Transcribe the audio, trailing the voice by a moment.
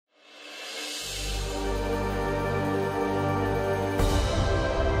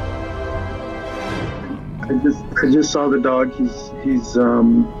I just saw the dog. He's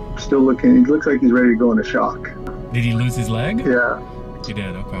still looking. He looks like he's ready to go into shock. Did he lose his leg? Yeah. He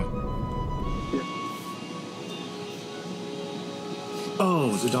did. Okay.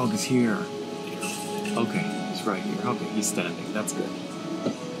 Oh, the dog is here. Okay, he's right here. Okay, he's standing. That's good.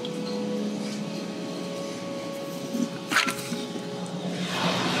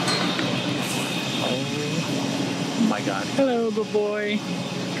 Oh my God. Hello, good boy.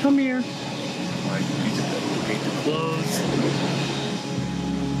 Come here. Alright, you need to paint the clothes.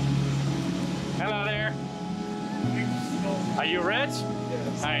 Hello there. Are you Rich?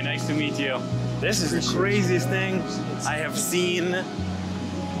 Yes. Hi, nice to meet you. This is the craziest thing I have seen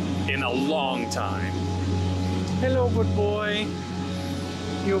in a long time. Hello, good boy.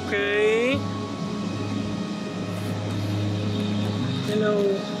 You okay?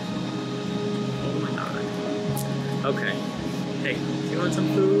 Hello. Oh my God. Okay. Hey, do you want some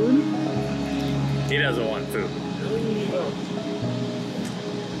food? He doesn't want food.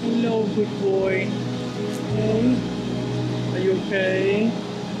 Hello, good boy. Hey. Are you okay?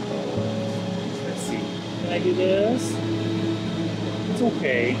 Let's see. Can I do this? It's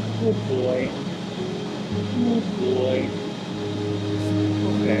okay. Good boy. Good boy.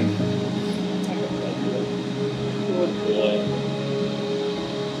 Okay. Good boy.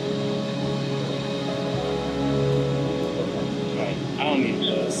 Alright, I don't need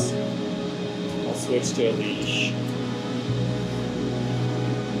this. I'll switch to a leash.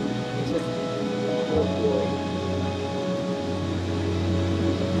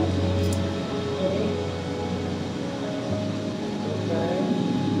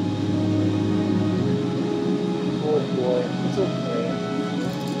 Good boy. It's okay.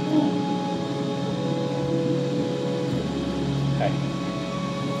 Okay.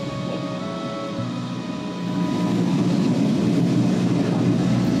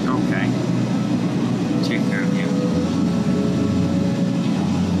 Okay. Take care of you.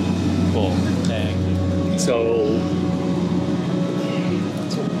 Cool. Thank you. So.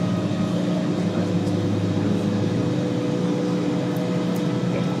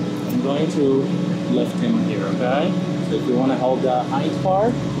 I'm going to lift him here, okay? So if you want to hold the hind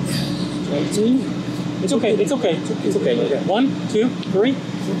part, gently. It's okay, it's okay, it's okay. 1, 2, 3.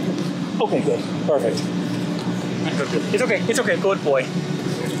 Okay, good, perfect. It's okay, it's okay, good boy.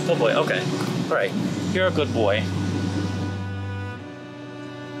 Good boy, okay. All right, you're a good boy.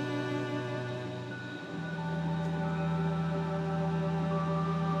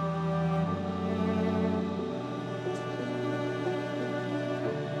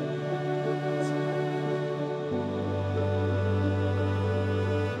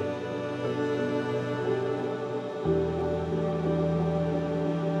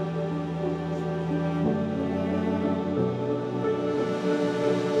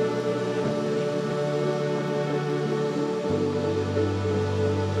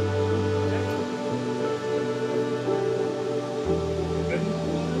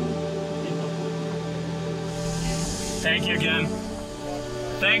 Thank you again.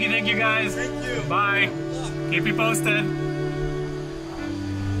 Thank you guys. Thank you. Bye. Keep you posted.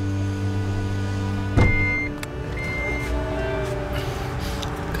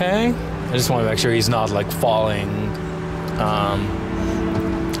 Okay. I just want to make sure he's not like falling.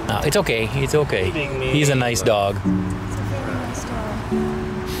 It's okay. It's okay. He's a nice dog.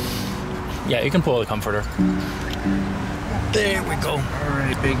 Yeah, you can pull the comforter. There we go. All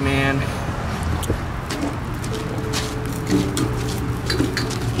right, big man.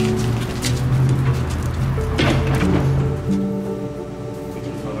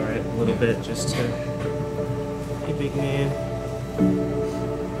 Alright, a little bit just to. Hey, big man.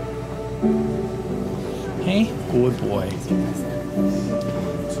 Hey, good boy.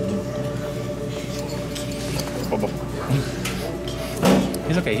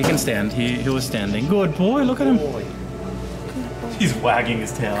 He's okay, he can stand. He was standing. Good boy, look at him. He's wagging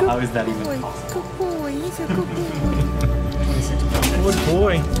his tail. How is that even possible? Good boy, he's a good boy. Good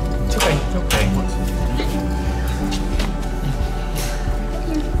boy. It's okay, it's okay.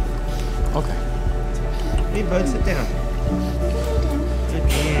 Okay. Hey, bud, sit down. Good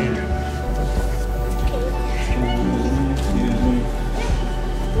man.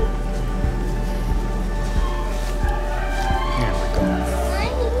 There we go.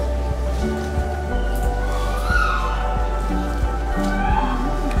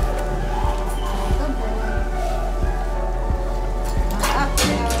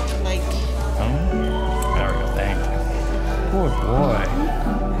 Good boy.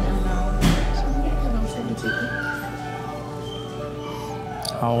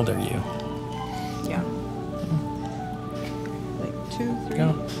 How old are you? Yeah. Like 2, 3. Go.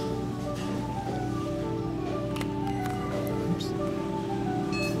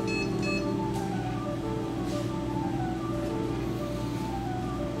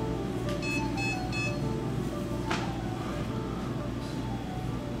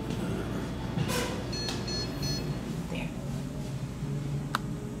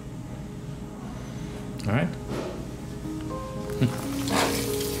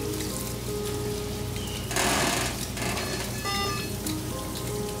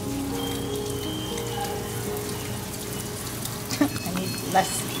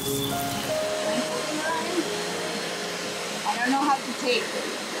 less. I don't know how to tape.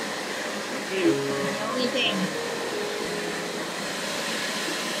 The only thing.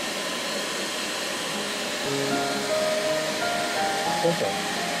 Okay.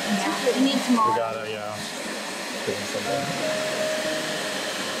 Yeah, it needs more. We gotta, yeah. Give him something.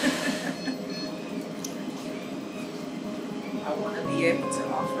 I want to be able to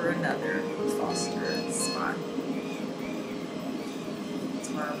offer another foster spot. It's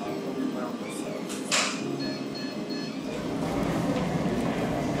where I'm overwhelmed with.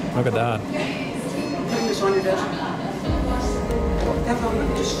 Look at that. Putting this on your desk.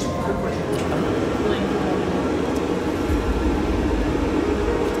 Just a quick question.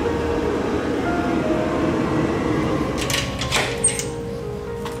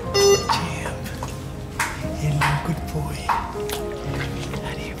 Hello, good boy.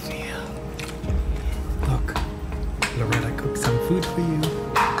 How do you feel? Look, Loretta cooked some food for you.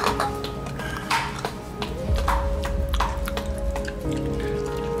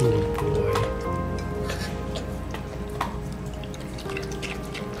 Good boy.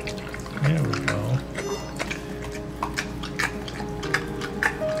 There we go.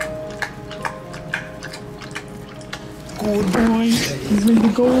 Good boy. He's ready to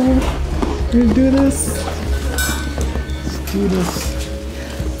go. Let's do this. Let's do this.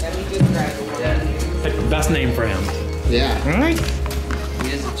 Best name for him. Yeah. All right. He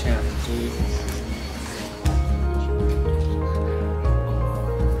is a champ.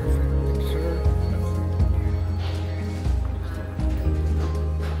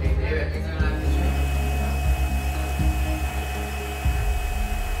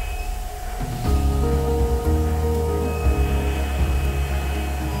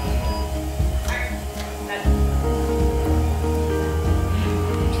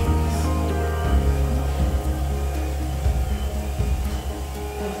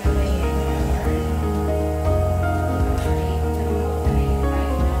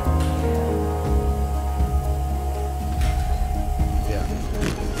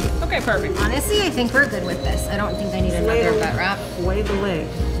 Okay, perfect. Honestly, I think we're good with this. I don't think I need another butt wrap. Way the leg.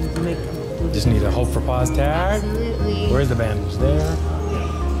 Make Just need a Hope for Paws tag. Absolutely. Where's the bandage? There.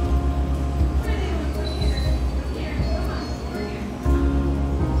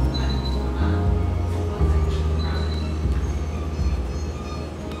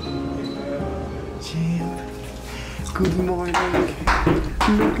 Champ. Good morning.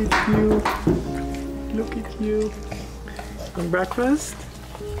 Look at you. Look at you. On breakfast?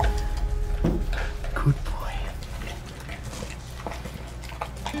 Good boy.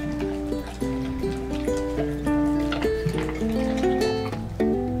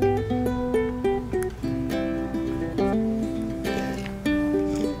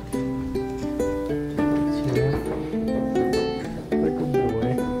 Like a boy.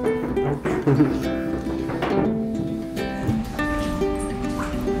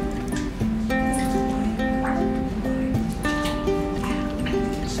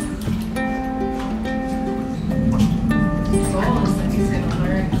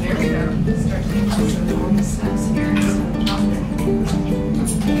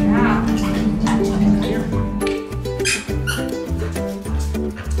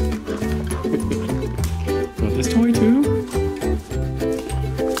 Want this toy too?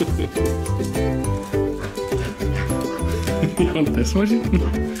 You want this one?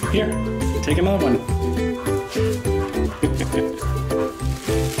 Here, take another one.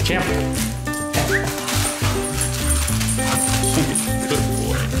 Champ. Good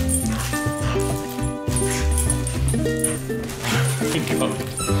boy. Good go.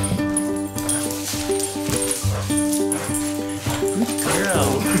 Girl.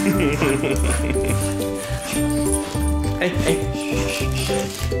 Hey, hey.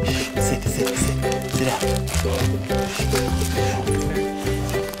 Sit, sit, sit. Sit down.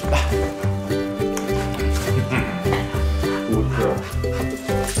 Good girl.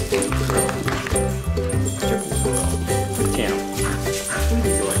 Champ. What are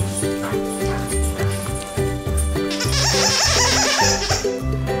you doing?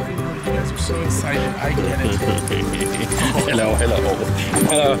 You guys are so excited. I get it. Hello, hello.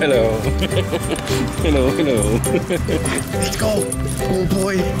 Hello, hello. Hello, hello. Let's go. Oh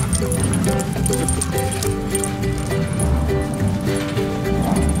boy.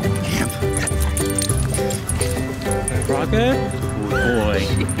 Camp. Rocket? Boy.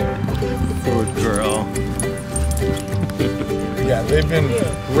 Good girl. Yeah, they've been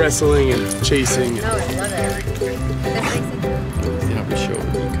wrestling and chasing.